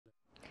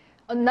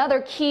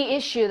Another key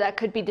issue that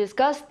could be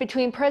discussed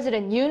between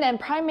President Yoon and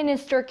Prime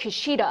Minister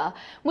Kishida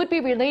would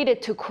be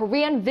related to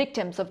Korean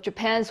victims of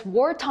Japan's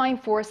wartime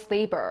forced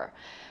labor.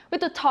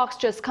 With the talks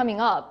just coming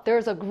up,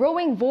 there's a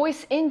growing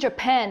voice in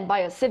Japan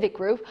by a civic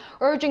group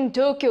urging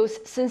Tokyo's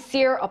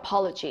sincere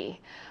apology.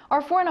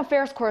 Our foreign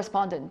affairs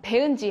correspondent Bae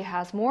Eun-ji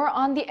has more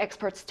on the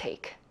experts'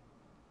 take.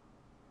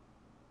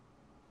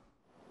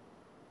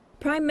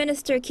 Prime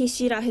Minister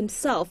Kishida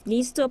himself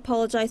needs to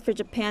apologize for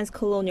Japan's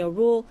colonial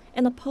rule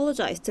and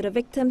apologize to the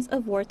victims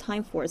of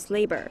wartime forced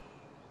labor.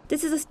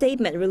 This is a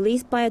statement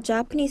released by a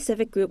Japanese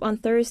civic group on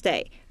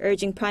Thursday,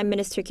 urging Prime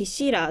Minister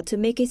Kishida to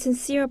make a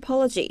sincere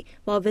apology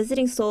while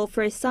visiting Seoul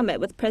for a summit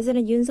with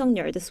President Yoon Suk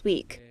Yeol this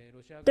week.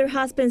 There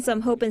has been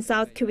some hope in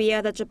South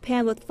Korea that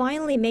Japan would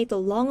finally make the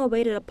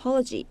long-awaited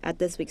apology at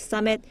this week's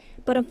summit,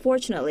 but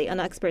unfortunately, an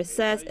expert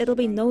says it'll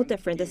be no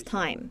different this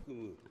time.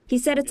 He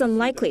said it's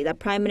unlikely that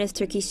Prime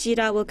Minister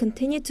Kishida will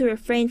continue to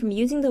refrain from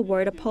using the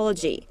word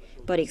apology,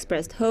 but he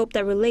expressed hope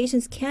that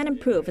relations can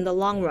improve in the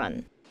long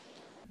run.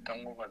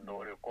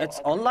 It's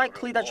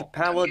unlikely that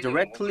Japan will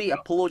directly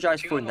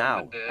apologize for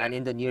now and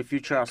in the near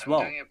future as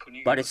well.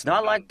 But it's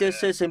not like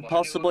this is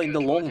impossible in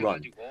the long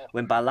run,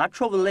 when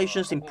bilateral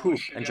relations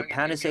improve and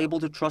Japan is able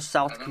to trust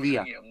South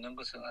Korea.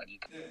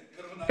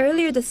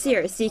 Earlier this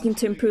year, seeking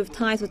to improve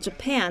ties with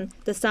Japan,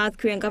 the South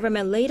Korean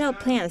government laid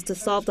out plans to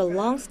solve the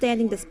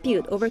long-standing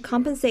dispute over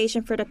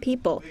compensation for the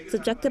people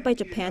subjected by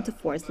Japan to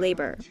forced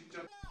labor.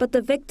 But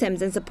the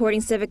victims and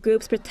supporting civic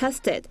groups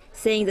protested,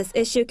 saying this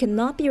issue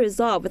cannot be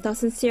resolved without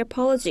sincere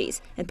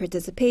apologies and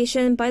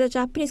participation by the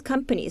Japanese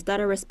companies that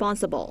are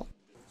responsible.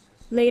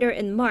 Later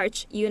in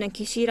March, Yoon and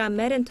Kishida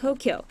met in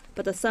Tokyo,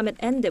 but the summit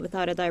ended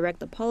without a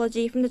direct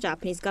apology from the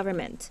Japanese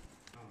government.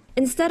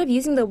 Instead of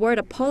using the word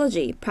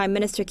apology, Prime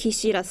Minister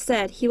Kishida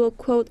said he will,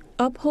 quote,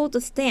 uphold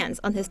the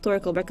stance on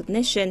historical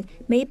recognition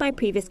made by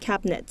previous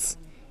cabinets,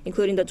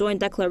 including the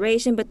joint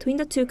declaration between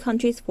the two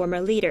countries'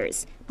 former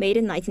leaders, made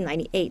in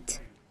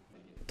 1998.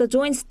 The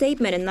joint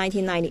statement in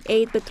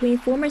 1998 between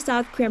former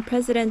South Korean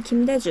President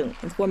Kim Dae-jung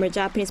and former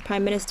Japanese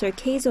Prime Minister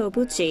Keizo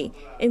Obuchi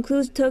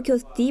includes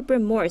Tokyo's deep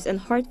remorse and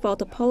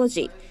heartfelt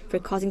apology for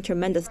causing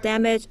tremendous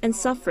damage and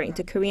suffering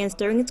to Koreans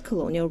during its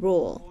colonial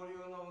rule.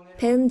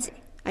 Bae Eun-ji,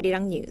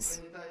 Arirang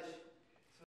News.